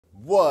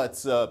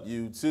What's up,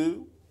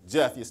 YouTube?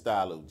 Jeff, your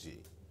Style O.G.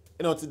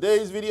 And on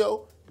today's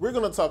video, we're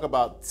going to talk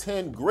about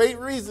 10 great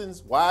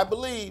reasons why I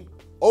believe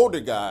older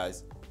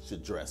guys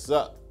should dress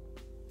up.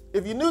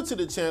 If you're new to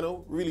the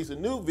channel, we release a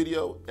new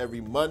video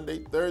every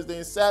Monday, Thursday,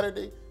 and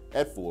Saturday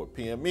at 4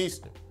 p.m.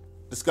 Eastern,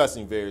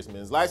 discussing various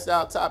men's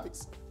lifestyle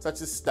topics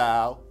such as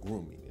style,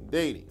 grooming, and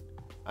dating.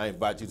 I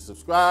invite you to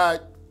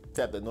subscribe,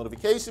 tap that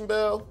notification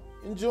bell,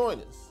 and join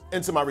us.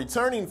 And to my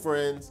returning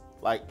friends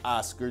like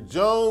Oscar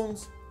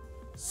Jones,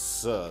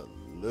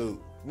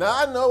 salute. Now,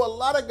 I know a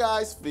lot of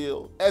guys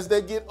feel as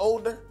they get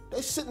older,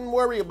 they shouldn't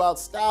worry about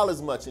style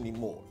as much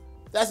anymore.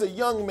 That's a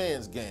young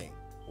man's game.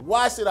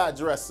 Why should I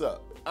dress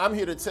up? I'm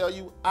here to tell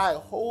you, I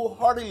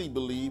wholeheartedly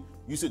believe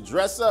you should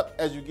dress up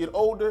as you get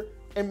older,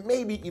 and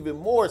maybe even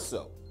more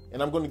so.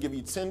 And I'm going to give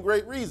you 10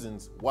 great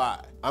reasons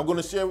why. I'm going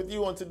to share with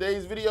you on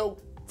today's video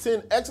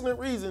 10 excellent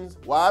reasons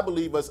why I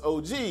believe us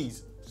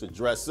OGs should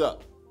dress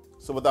up.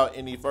 So without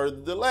any further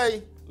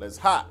delay, let's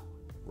hop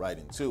right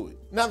into it.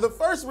 Now, the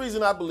first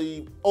reason I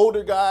believe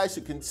older guys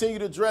should continue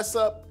to dress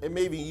up, and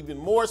maybe even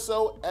more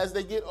so as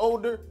they get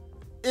older,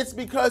 it's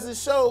because it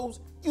shows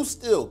you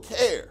still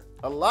care.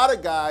 A lot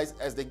of guys,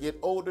 as they get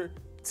older,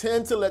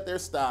 tend to let their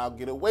style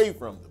get away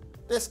from them.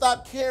 They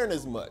stop caring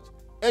as much,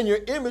 and your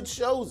image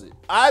shows it.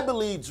 I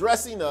believe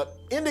dressing up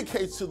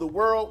indicates to the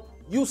world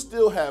you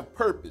still have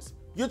purpose.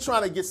 You're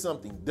trying to get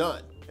something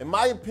done. In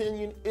my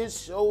opinion, it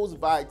shows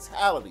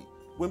vitality.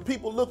 When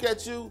people look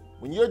at you,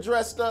 when you're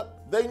dressed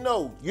up, they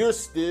know you're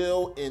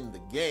still in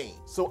the game.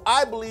 So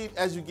I believe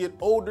as you get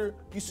older,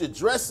 you should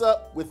dress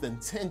up with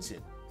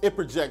intention. It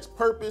projects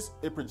purpose,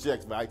 it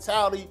projects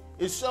vitality,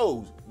 it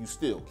shows you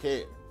still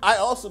care. I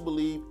also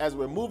believe as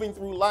we're moving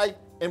through life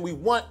and we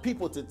want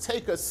people to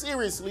take us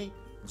seriously,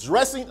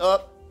 dressing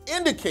up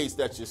indicates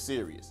that you're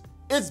serious.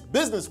 It's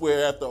business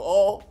wear after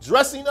all.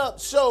 Dressing up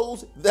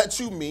shows that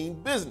you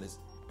mean business.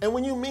 And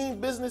when you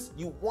mean business,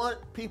 you want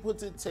people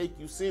to take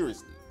you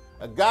seriously.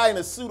 A guy in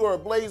a suit or a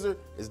blazer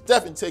is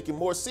definitely taken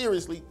more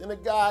seriously than a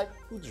guy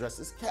who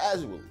dresses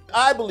casually.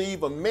 I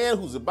believe a man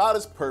who's about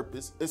his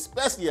purpose,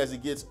 especially as he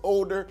gets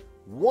older,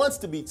 wants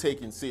to be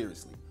taken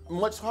seriously.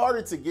 Much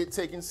harder to get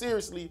taken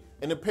seriously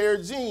in a pair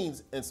of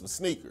jeans and some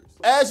sneakers.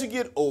 As you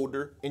get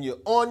older and you're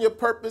on your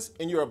purpose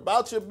and you're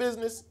about your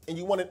business and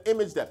you want an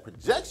image that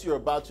projects you're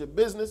about your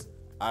business,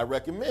 I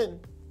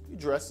recommend you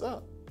dress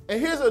up. And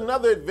here's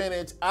another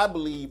advantage I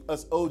believe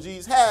us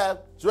OGs have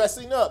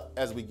dressing up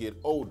as we get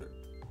older.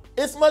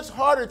 It's much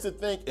harder to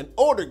think an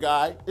older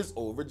guy is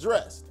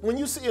overdressed. When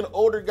you see an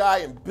older guy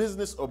in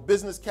business or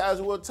business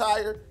casual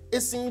attire,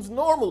 it seems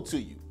normal to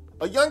you.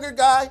 A younger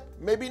guy,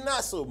 maybe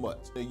not so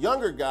much. A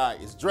younger guy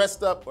is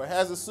dressed up or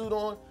has a suit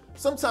on.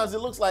 Sometimes it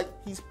looks like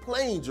he's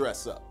plain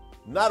dressed up,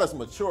 not as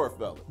mature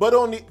fella. But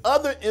on the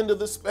other end of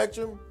the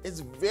spectrum, it's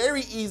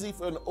very easy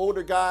for an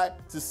older guy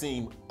to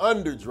seem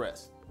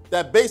underdressed.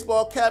 That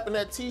baseball cap and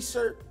that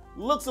t-shirt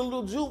looks a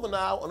little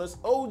juvenile on us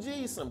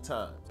OGs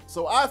sometimes.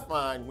 So I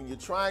find when you're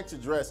trying to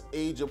dress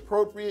age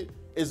appropriate,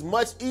 it's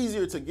much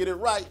easier to get it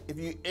right if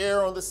you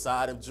err on the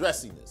side of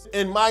dressiness.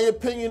 In my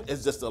opinion,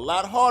 it's just a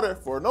lot harder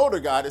for an older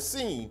guy to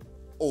seem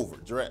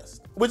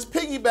overdressed. Which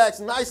piggybacks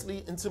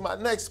nicely into my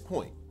next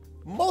point.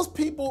 Most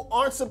people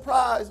aren't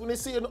surprised when they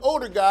see an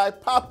older guy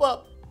pop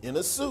up in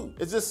a suit.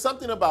 It's just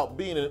something about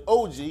being an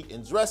OG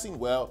and dressing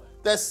well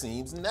that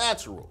seems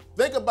natural.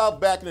 Think about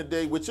back in the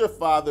day with your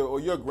father or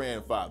your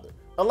grandfather.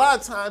 A lot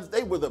of times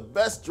they were the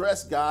best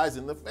dressed guys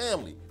in the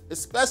family,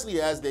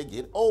 especially as they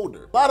get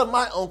older. A lot of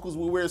my uncles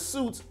would wear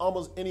suits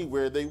almost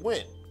anywhere they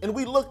went, and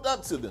we looked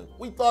up to them.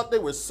 We thought they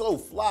were so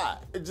fly.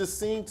 It just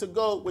seemed to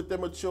go with the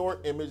mature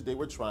image they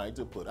were trying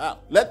to put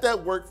out. Let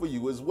that work for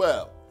you as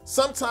well.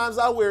 Sometimes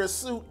I wear a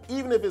suit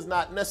even if it's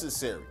not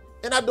necessary,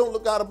 and I don't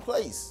look out of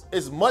place.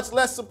 It's much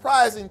less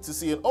surprising to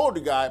see an older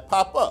guy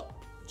pop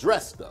up,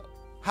 dressed up.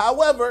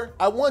 However,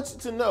 I want you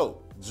to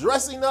know,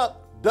 dressing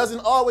up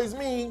doesn't always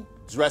mean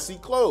dressy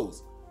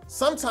clothes.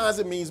 Sometimes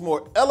it means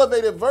more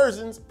elevated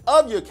versions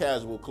of your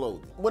casual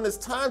clothing. When it's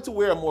time to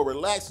wear a more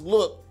relaxed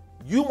look,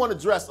 you want to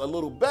dress a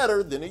little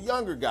better than the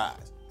younger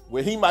guys.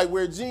 Where he might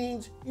wear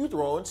jeans, you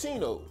throw on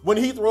chinos. When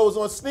he throws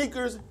on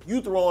sneakers,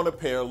 you throw on a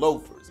pair of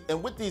loafers.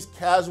 And with these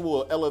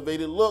casual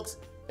elevated looks,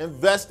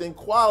 invest in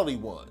quality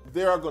ones.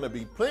 There are going to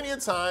be plenty of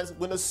times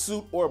when a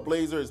suit or a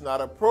blazer is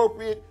not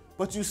appropriate,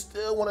 but you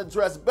still want to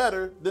dress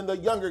better than the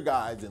younger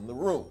guys in the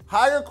room.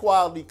 Higher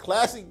quality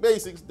classic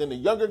basics than the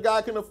younger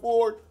guy can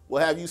afford will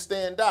have you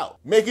stand out,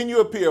 making you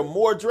appear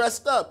more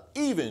dressed up,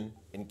 even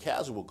in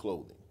casual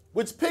clothing.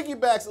 Which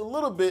piggybacks a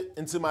little bit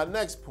into my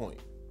next point.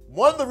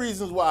 One of the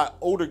reasons why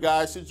older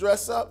guys should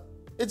dress up,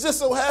 it just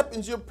so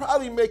happens you're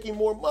probably making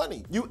more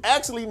money. You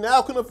actually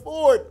now can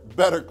afford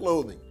better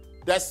clothing.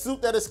 That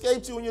suit that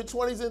escaped you in your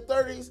 20s and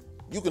 30s,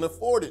 you can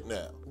afford it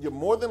now. You're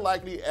more than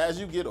likely, as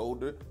you get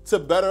older, to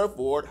better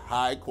afford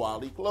high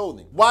quality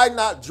clothing. Why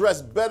not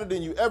dress better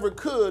than you ever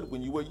could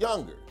when you were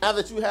younger? Now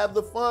that you have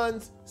the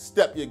funds,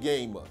 step your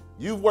game up.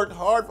 You've worked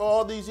hard for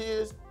all these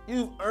years,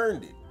 you've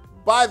earned it.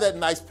 Buy that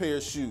nice pair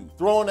of shoes,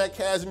 throw on that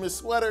cashmere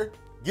sweater,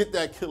 get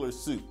that killer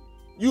suit.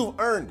 You've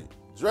earned it.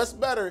 dress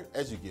better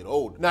as you get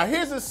older. Now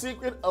here's a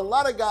secret a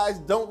lot of guys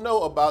don't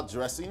know about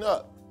dressing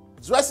up.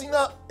 Dressing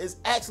up is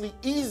actually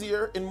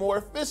easier and more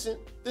efficient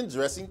than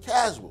dressing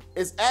casual.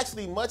 It's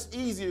actually much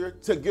easier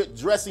to get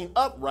dressing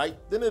up right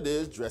than it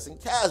is dressing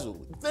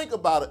casually. Think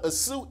about it, a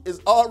suit is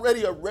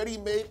already a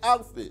ready-made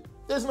outfit.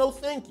 There's no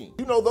thinking.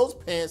 You know those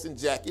pants and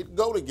jacket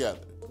go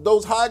together.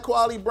 Those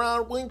high-quality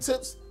brown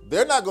wingtips,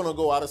 they're not gonna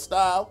go out of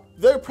style.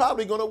 They're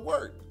probably gonna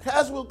work.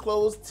 Casual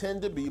clothes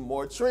tend to be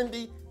more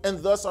trendy and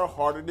thus are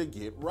harder to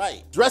get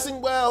right.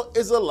 Dressing well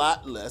is a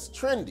lot less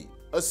trendy.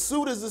 A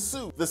suit is a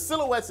suit. The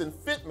silhouettes and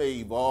fit may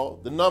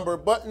evolve, the number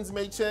of buttons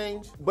may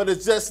change, but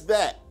it's just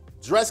that.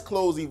 Dress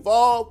clothes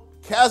evolve,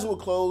 casual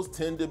clothes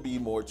tend to be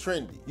more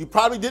trendy. You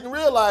probably didn't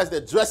realize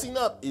that dressing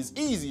up is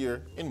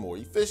easier and more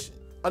efficient.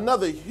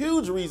 Another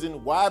huge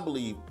reason why I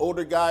believe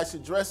older guys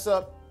should dress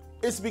up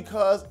is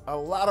because a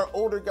lot of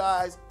older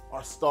guys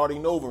are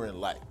starting over in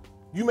life.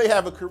 You may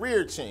have a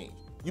career change.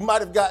 You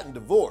might have gotten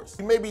divorced.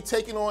 You may be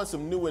taking on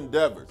some new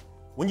endeavors.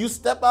 When you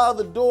step out of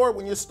the door,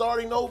 when you're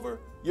starting over,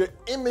 your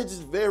image is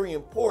very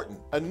important.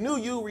 A new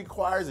you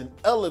requires an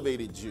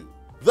elevated you,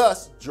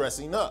 thus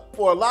dressing up.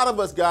 For a lot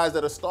of us guys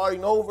that are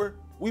starting over,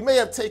 we may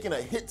have taken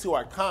a hit to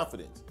our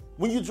confidence.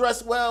 When you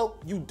dress well,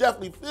 you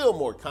definitely feel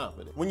more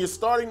confident. When you're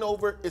starting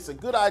over, it's a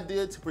good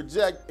idea to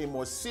project a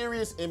more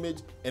serious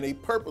image and a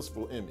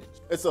purposeful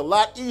image. It's a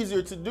lot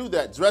easier to do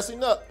that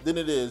dressing up than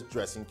it is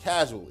dressing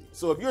casually.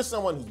 So if you're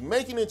someone who's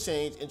making a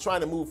change and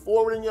trying to move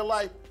forward in your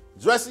life,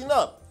 dressing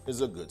up is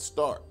a good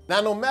start.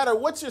 Now, no matter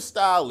what your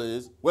style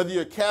is, whether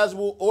you're a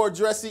casual or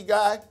dressy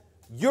guy,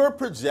 you're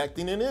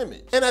projecting an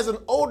image. And as an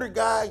older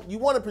guy, you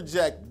want to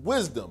project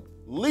wisdom,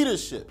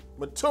 leadership,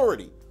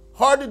 maturity.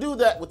 Hard to do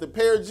that with a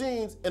pair of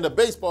jeans and a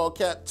baseball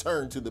cap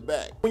turned to the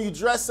back. When you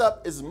dress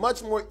up, it's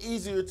much more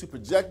easier to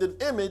project an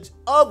image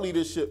of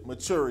leadership,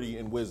 maturity,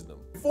 and wisdom.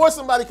 Before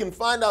somebody can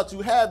find out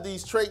you have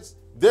these traits,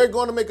 they're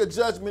going to make a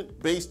judgment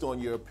based on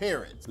your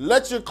appearance.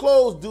 Let your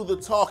clothes do the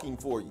talking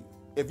for you.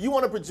 If you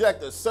want to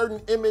project a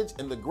certain image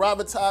and the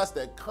gravitas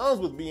that comes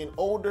with being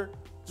older,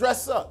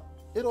 dress up.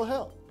 It'll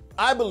help.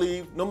 I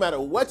believe no matter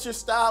what your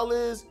style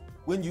is,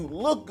 when you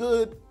look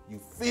good, you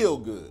feel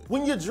good.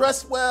 When you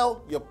dress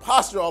well, your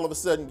posture all of a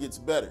sudden gets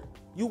better.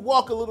 You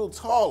walk a little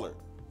taller.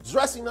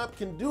 Dressing up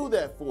can do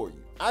that for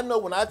you. I know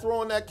when I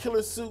throw on that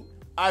killer suit,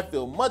 I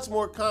feel much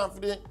more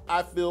confident.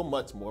 I feel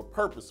much more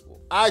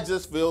purposeful. I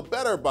just feel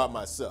better about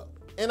myself.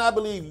 And I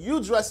believe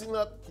you dressing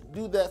up can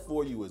do that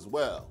for you as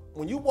well.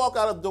 When you walk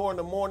out of the door in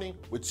the morning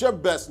with your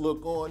best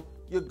look on,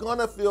 you're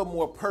gonna feel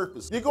more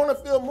purposeful. You're gonna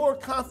feel more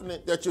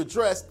confident that you're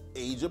dressed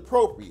age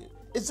appropriate.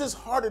 It's just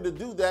harder to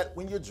do that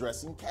when you're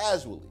dressing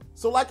casually.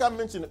 So like I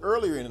mentioned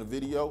earlier in the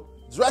video,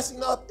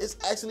 dressing up is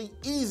actually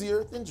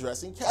easier than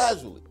dressing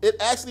casually. It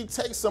actually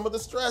takes some of the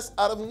stress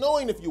out of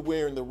knowing if you're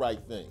wearing the right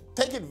thing.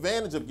 Take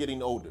advantage of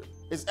getting older.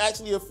 It's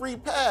actually a free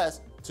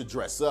pass to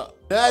dress up.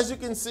 Now, as you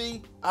can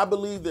see, I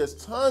believe there's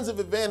tons of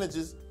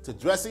advantages to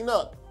dressing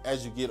up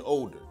as you get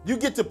older. You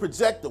get to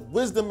project the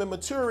wisdom and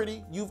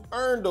maturity you've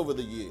earned over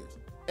the years.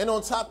 And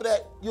on top of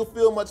that, you'll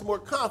feel much more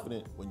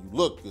confident when you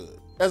look good.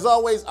 As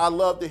always, I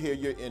love to hear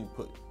your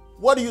input.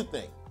 What do you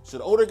think?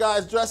 Should older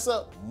guys dress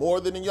up more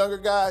than the younger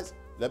guys?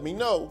 Let me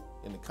know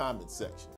in the comment section.